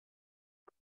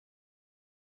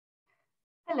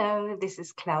Hello, this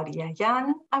is Claudia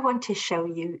Jan. I want to show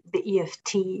you the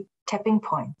EFT tapping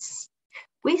points.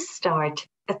 We start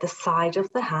at the side of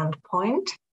the hand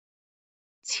point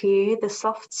to the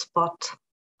soft spot.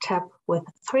 Tap with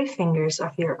 3 fingers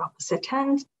of your opposite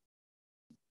hand.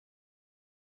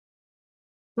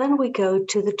 Then we go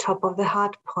to the top of the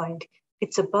head point.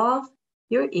 It's above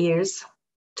your ears,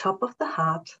 top of the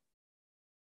head.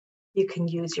 You can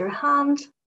use your hand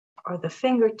or the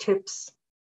fingertips.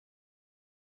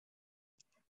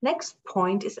 Next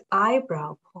point is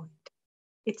eyebrow point.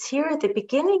 It's here at the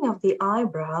beginning of the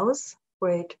eyebrows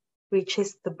where it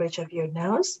reaches the bridge of your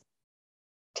nose.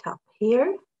 Tap here.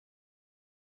 You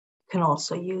can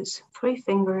also use 3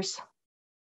 fingers.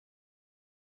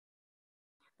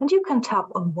 And you can tap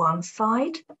on one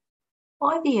side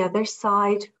or the other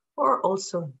side or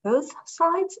also both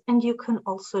sides. And you can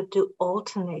also do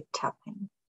alternate tapping.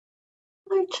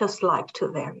 I just like to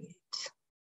vary it.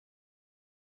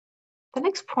 The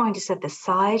next point is at the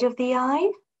side of the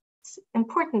eye. It's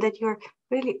important that you're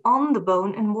really on the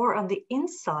bone and more on the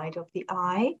inside of the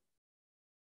eye.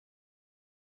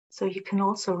 So you can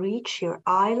also reach your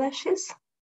eyelashes.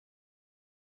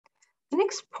 The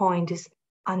next point is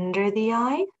under the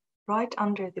eye, right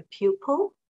under the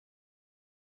pupil.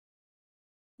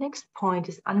 Next point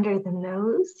is under the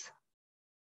nose.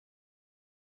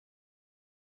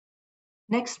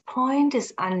 Next point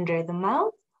is under the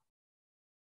mouth.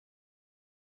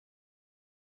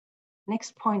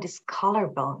 Next point is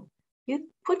collarbone. You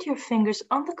put your fingers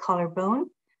on the collarbone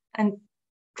and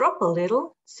drop a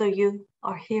little so you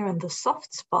are here in the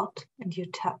soft spot and you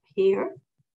tap here.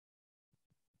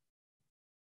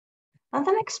 And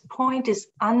the next point is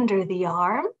under the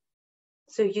arm.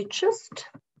 So you just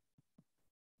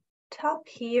tap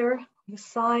here on the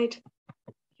side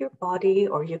of your body,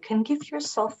 or you can give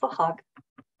yourself a hug.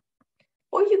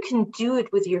 Or you can do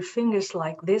it with your fingers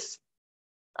like this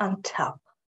and tap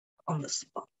on the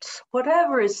spot,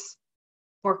 whatever is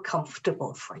more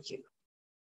comfortable for you.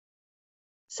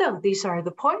 So these are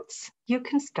the points. You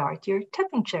can start your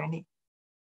tapping journey.